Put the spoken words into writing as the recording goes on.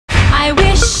I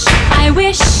wish, I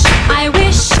wish, I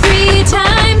wish 3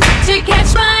 times to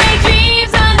catch my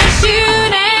dreams on a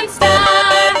shooting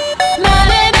star. La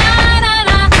da da da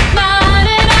da, la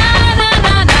da da da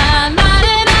da da, la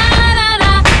da da da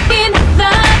da, in the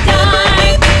dark.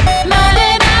 La da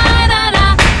da da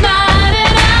da, la da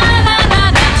da da da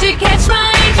da, to catch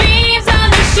my dreams on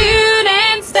a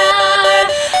shooting star.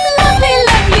 Lovely,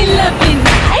 lovely, lovely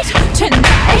night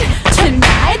tonight,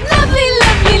 tonight. Lovely,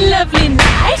 lovely, lovely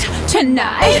night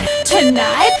tonight,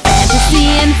 tonight. Fantasy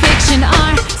and fiction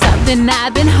are something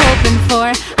I've been hoping for.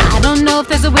 I don't know if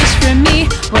there's a wish for me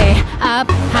way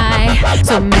up high.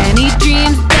 So many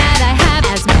dreams that I have,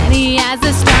 as many as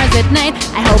the stars at night.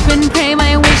 I hope and pray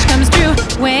my wish comes true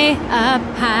way up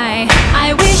high.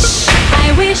 I wish,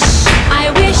 I wish, I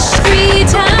wish 3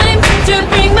 times